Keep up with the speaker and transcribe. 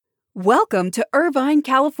Welcome to Irvine,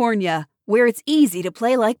 California, where it's easy to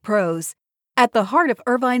play like pros. At the heart of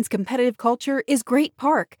Irvine's competitive culture is Great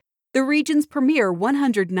Park, the region's premier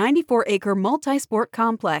 194-acre multi-sport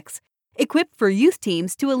complex, equipped for youth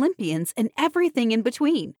teams to Olympians and everything in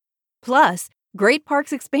between. Plus, Great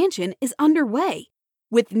Park's expansion is underway.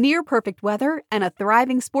 With near-perfect weather and a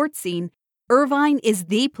thriving sports scene, Irvine is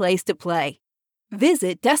the place to play.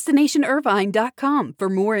 Visit DestinationIrvine.com for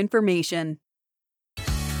more information.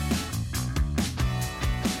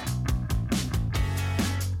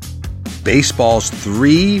 Baseball's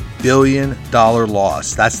 $3 billion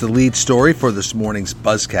loss. That's the lead story for this morning's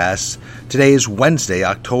Buzzcast. Today is Wednesday,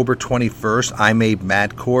 October 21st. I'm Abe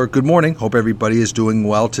Madkour. Good morning. Hope everybody is doing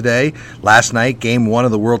well today. Last night, Game 1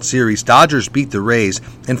 of the World Series, Dodgers beat the Rays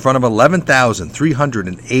in front of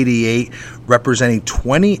 11,388, representing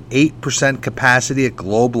 28% capacity at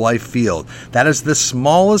Globe Life Field. That is the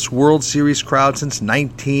smallest World Series crowd since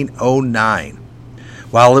 1909.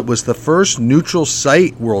 While it was the first neutral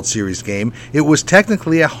site World Series game, it was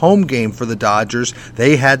technically a home game for the Dodgers.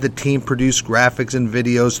 They had the team produce graphics and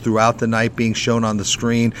videos throughout the night being shown on the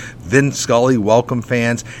screen. Vin Scully welcomed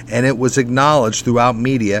fans, and it was acknowledged throughout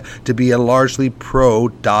media to be a largely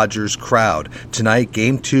pro-Dodgers crowd. Tonight,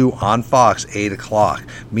 Game 2 on Fox, 8 o'clock.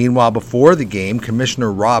 Meanwhile, before the game,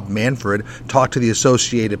 Commissioner Rob Manfred talked to the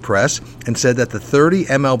Associated Press and said that the 30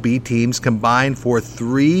 MLB teams combined for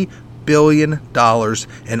 $3 billion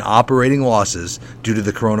in operating losses due to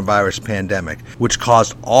the coronavirus pandemic, which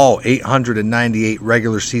caused all 898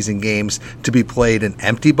 regular season games to be played in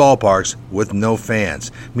empty ballparks with no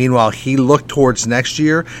fans. Meanwhile, he looked towards next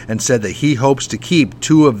year and said that he hopes to keep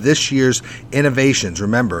two of this year's innovations.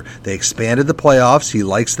 Remember, they expanded the playoffs. He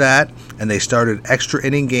likes that. And they started extra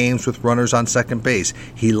inning games with runners on second base.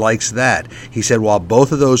 He likes that. He said while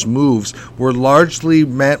both of those moves were largely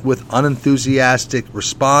met with unenthusiastic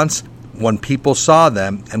response, when people saw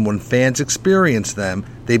them and when fans experienced them,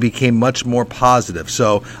 they became much more positive.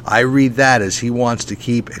 So I read that as he wants to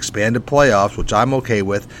keep expanded playoffs, which I'm okay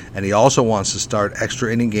with, and he also wants to start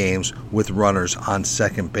extra inning games with runners on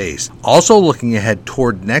second base. Also looking ahead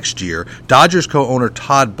toward next year, Dodgers co-owner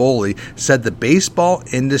Todd Boehly said the baseball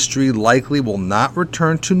industry likely will not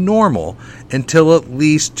return to normal until at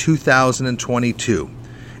least 2022.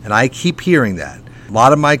 And I keep hearing that. A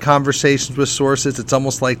lot of my conversations with sources, it's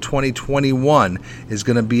almost like 2021 is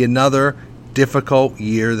going to be another difficult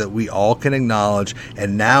year that we all can acknowledge,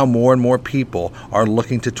 and now more and more people are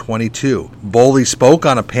looking to 22. Boehly spoke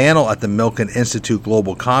on a panel at the Milken Institute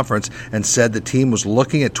Global Conference and said the team was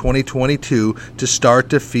looking at 2022 to start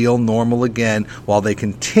to feel normal again while they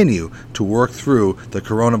continue to work through the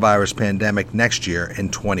coronavirus pandemic next year in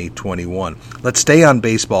 2021. Let's stay on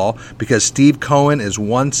baseball because Steve Cohen is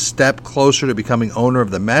one step closer to becoming owner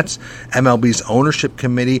of the Mets. MLB's ownership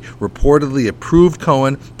committee reportedly approved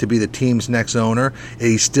Cohen to be the team's next owner.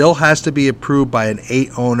 He still has to be approved by an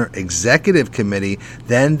 8-owner executive committee,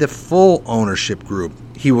 then the full ownership group.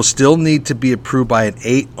 He will still need to be approved by an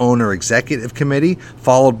 8-owner executive committee,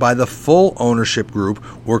 followed by the full ownership group,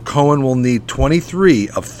 where Cohen will need 23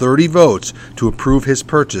 of 30 votes to approve his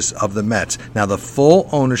purchase of the Mets. Now, the full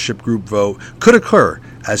ownership group vote could occur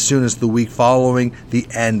as soon as the week following the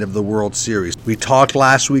end of the World Series. We talked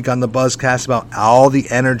last week on the Buzzcast about all the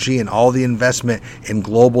energy and all the investment in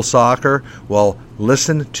global soccer. Well,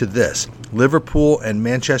 listen to this. Liverpool and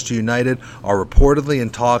Manchester United are reportedly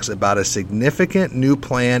in talks about a significant new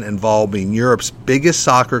plan involving Europe's biggest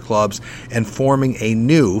soccer clubs and forming a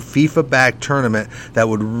new FIFA-backed tournament that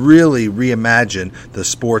would really reimagine the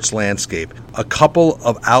sports landscape. A couple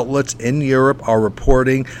of outlets in Europe are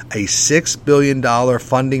reporting a $6 billion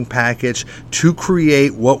funding package to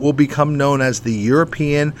create what will become known as the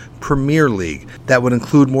European Premier League. That would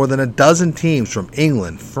include more than a dozen teams from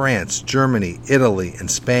England, France, Germany, Italy,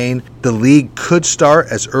 and Spain. The league could start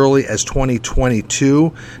as early as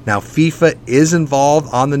 2022. Now, FIFA is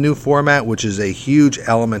involved on the new format, which is a huge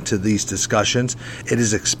element to these discussions. It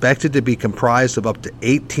is expected to be comprised of up to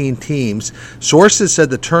 18 teams. Sources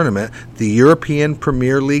said the tournament, the European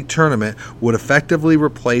Premier League tournament, would effectively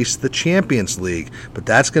replace the Champions League. But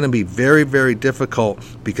that's going to be very, very difficult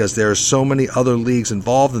because there are so many other leagues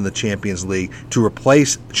involved in the Champions League. To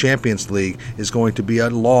replace Champions League is going to be a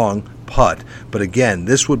long putt. But again,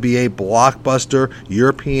 this would be a blockbuster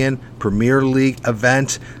European Premier League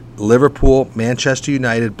event. Liverpool, Manchester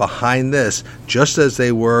United behind this, just as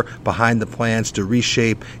they were behind the plans to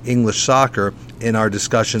reshape English soccer in our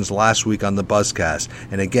discussions last week on the Buzzcast.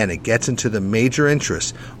 And again, it gets into the major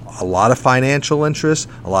interests, a lot of financial interests,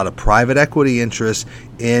 a lot of private equity interests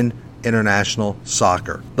in International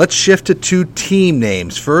Soccer. Let's shift to two team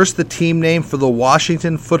names. First, the team name for the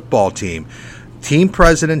Washington football team. Team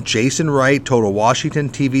president Jason Wright told a Washington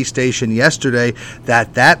TV station yesterday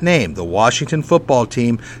that name, the Washington football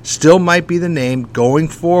team, still might be the name going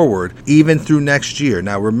forward even through next year.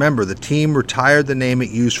 Now remember, the team retired the name it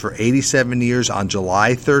used for 87 years on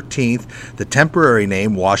July 13th. The temporary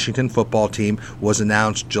name, Washington football team, was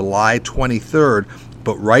announced July 23rd.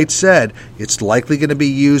 But Wright said it's likely going to be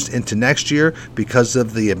used into next year because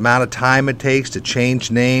of the amount of time it takes to change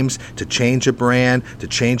names, to change a brand, to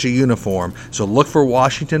change a uniform. So look for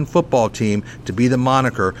Washington football team to be the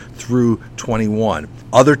moniker through 21.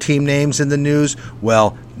 Other team names in the news,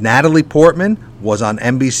 well, Natalie Portman was on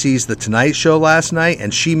NBC's The Tonight Show last night,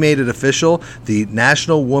 and she made it official. The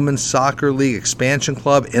National Women's Soccer League Expansion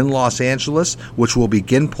Club in Los Angeles, which will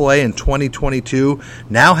begin play in 2022,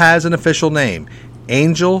 now has an official name.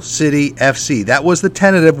 Angel City FC. That was the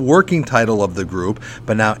tentative working title of the group,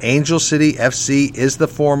 but now Angel City FC is the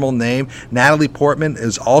formal name. Natalie Portman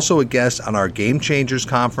is also a guest on our Game Changers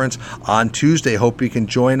conference on Tuesday. Hope you can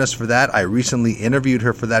join us for that. I recently interviewed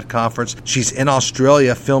her for that conference. She's in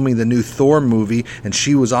Australia filming the new Thor movie, and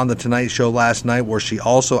she was on The Tonight Show last night where she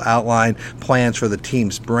also outlined plans for the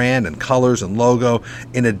team's brand and colors and logo.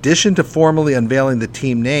 In addition to formally unveiling the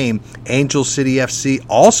team name, Angel City FC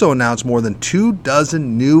also announced more than 24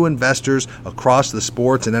 new investors across the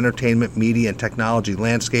sports and entertainment, media, and technology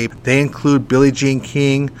landscape. They include Billie Jean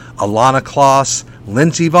King, Alana Kloss,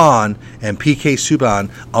 Lindsey Vonn, and PK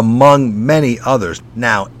Subban, among many others.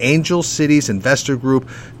 Now, Angel City's investor group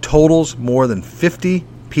totals more than 50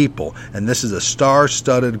 people, and this is a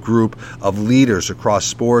star-studded group of leaders across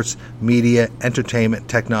sports, media, entertainment,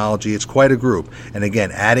 technology. It's quite a group, and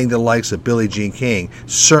again, adding the likes of Billie Jean King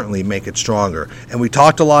certainly make it stronger. And we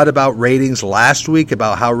talked a lot about ratings last week,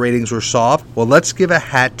 about how ratings were soft. Well, let's give a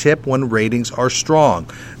hat tip when ratings are strong.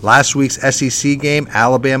 Last week's SEC game,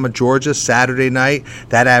 Alabama-Georgia, Saturday night,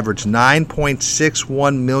 that averaged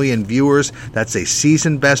 9.61 million viewers. That's a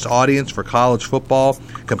season-best audience for college football.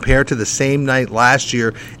 Compared to the same night last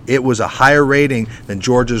year, it was a higher rating than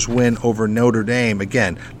Georgia's win over Notre Dame.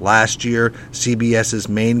 Again, last year, CBS's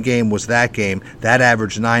main game was that game. That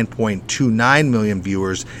averaged 9.29 million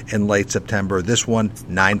viewers in late September. This one,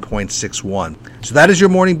 9.61. So that is your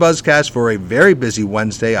Morning Buzzcast for a very busy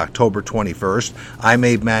Wednesday, October 21st. I'm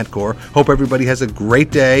Abe Matcore. Hope everybody has a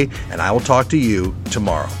great day, and I will talk to you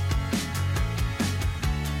tomorrow.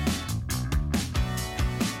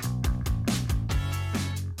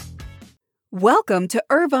 Welcome to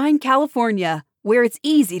Irvine, California, where it's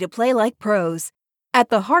easy to play like pros. At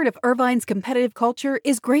the heart of Irvine's competitive culture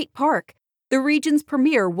is Great Park, the region's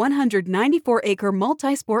premier 194-acre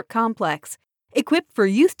multi-sport complex, equipped for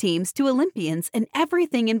youth teams to Olympians and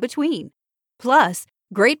everything in between. Plus,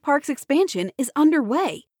 Great Park's expansion is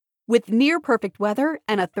underway. With near-perfect weather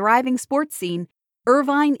and a thriving sports scene,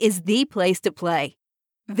 Irvine is the place to play.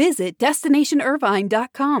 Visit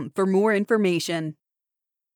DestinationIrvine.com for more information.